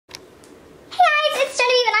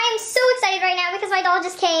why? Because my doll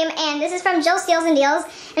just came, and this is from Jill Steals and Deals.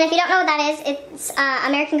 And if you don't know what that is, it's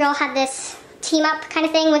American Girl had this team up kind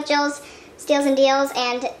of thing with Jill's Steals and Deals,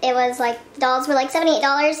 and it was like, dolls were like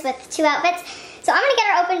 $78 with 2 outfits. So I'm gonna get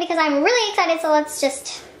her open because I'm really excited, so let's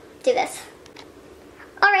just do this.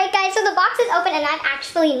 Alright guys, so the box is open, and I've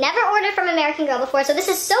actually never ordered from American Girl before, so this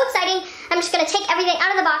is so exciting. I'm just gonna take everything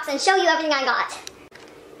out of the box and show you everything I got.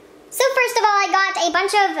 So first of all, I got a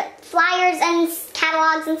bunch of flyers and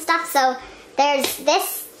catalogs and stuff. So there's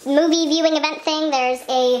this movie viewing event thing. There's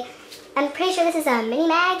a, I'm pretty sure this is a mini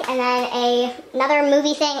mag, and then another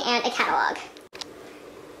movie thing and a catalog.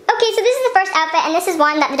 Okay, so this is the first outfit, and this is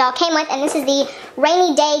one that the doll came with, and this is the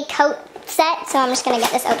rainy day coat set. So I'm just gonna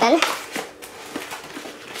get this open.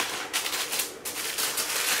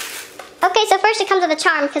 Okay, so first it comes with a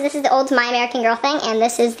charm, because this is the old My American Girl thing, and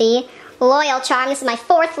this is the loyal charm. This is my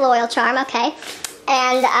 4th loyal charm, okay.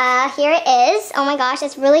 And here it is. Oh my gosh,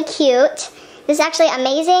 it's really cute. This is actually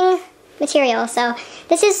amazing material, so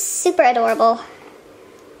this is super adorable.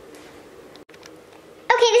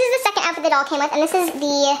 Okay, this is the second outfit the doll came with, and this is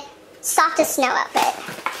the softest snow outfit.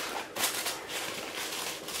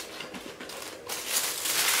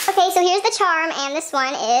 Okay, so here's the charm, and this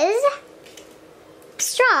one is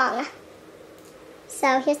strong.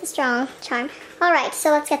 So here's the strong charm. Alright,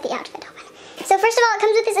 so let's get the outfit open. So first of all, it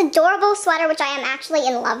comes with this adorable sweater, which I am actually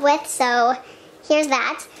in love with, so here's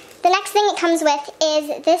that. The next thing it comes with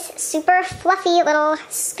is this super fluffy little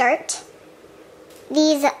skirt,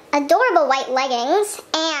 these adorable white leggings,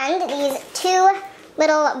 and these 2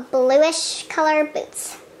 little bluish color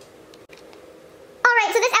boots.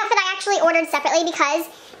 Alright, so this outfit I actually ordered separately because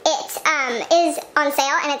it is on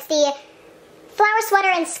sale, and it's the flower sweater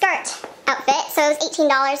and skirt outfit, so it was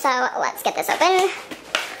 $18, so let's get this open.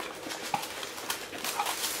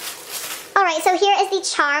 Alright, so here is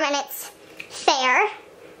the charm, and it's fair.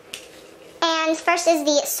 And first is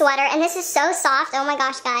the sweater, and this is so soft. Oh my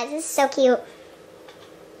gosh, guys, this is so cute.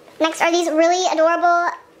 Next are these really adorable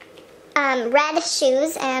red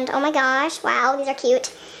shoes, and oh my gosh, wow, these are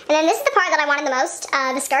cute. And then this is the part that I wanted the most,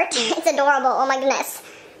 the skirt. It's adorable, oh my goodness.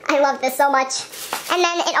 I love this so much. And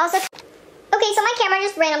then it also... Okay, so my camera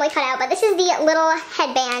just randomly cut out, but this is the little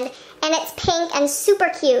headband, and it's pink and super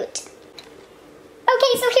cute.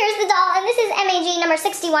 Okay, so here's the doll, and this is MAG number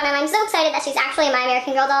 61, and I'm so excited that she's actually a My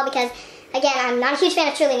American Girl doll because, again, I'm not a huge fan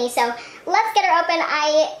of Truly, so let's get her open.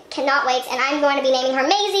 I cannot wait, and I'm going to be naming her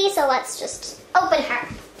Maisie, so let's just open her.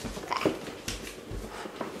 Okay.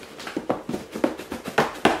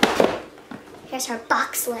 Here's her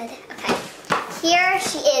box lid. Okay. Here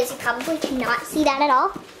she is. You probably cannot see that at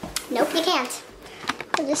all. Nope, you can't.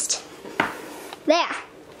 We'll just... There.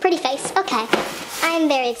 Pretty face. Okay. I'm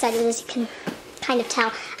very excited, as you can kind of tell.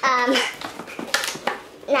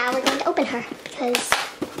 Now we're going to open her because,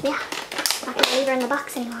 yeah, I'm not going to leave her in the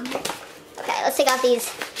box any longer. Okay, let's take off these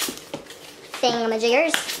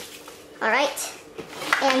thingamajiggers. Alright.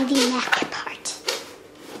 And the neck part.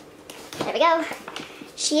 There we go.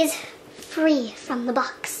 She is free from the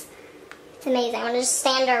box. It's amazing. I'm going to just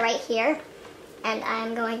stand her right here. And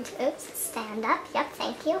I'm going to, oops, stand up. Yep,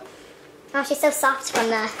 thank you. Oh, she's so soft from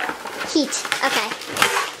the heat.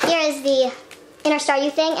 Okay. Here is the Inner Star You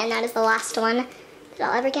thing, and that is the last one that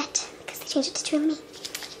I'll ever get because they changed it to Truly Me.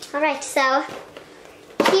 Alright, so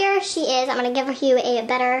here she is. I'm going to give you a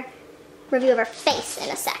better review of her face in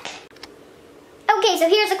a sec. Okay, so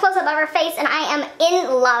here's a close-up of her face, and I am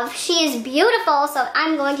in love. She is beautiful, so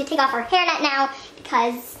I'm going to take off her hairnet now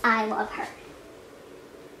because I love her.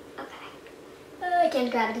 I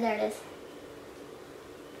can't grab it. There it is.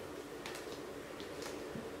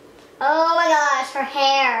 Oh my gosh, her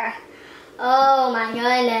hair. Oh my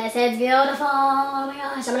goodness, it's beautiful. Oh my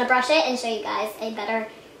gosh. I'm going to brush it and show you guys a better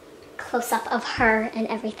close-up of her and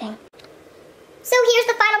everything. So here's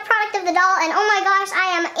the final product of the doll, and oh my gosh, I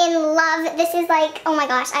am in love. This is like, oh my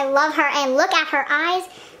gosh, I love her, and look at her eyes.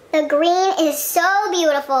 The green is so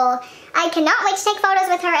beautiful. I cannot wait to take photos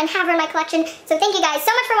with her and have her in my collection. So thank you guys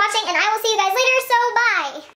so much for watching, and I will see you guys later, so bye!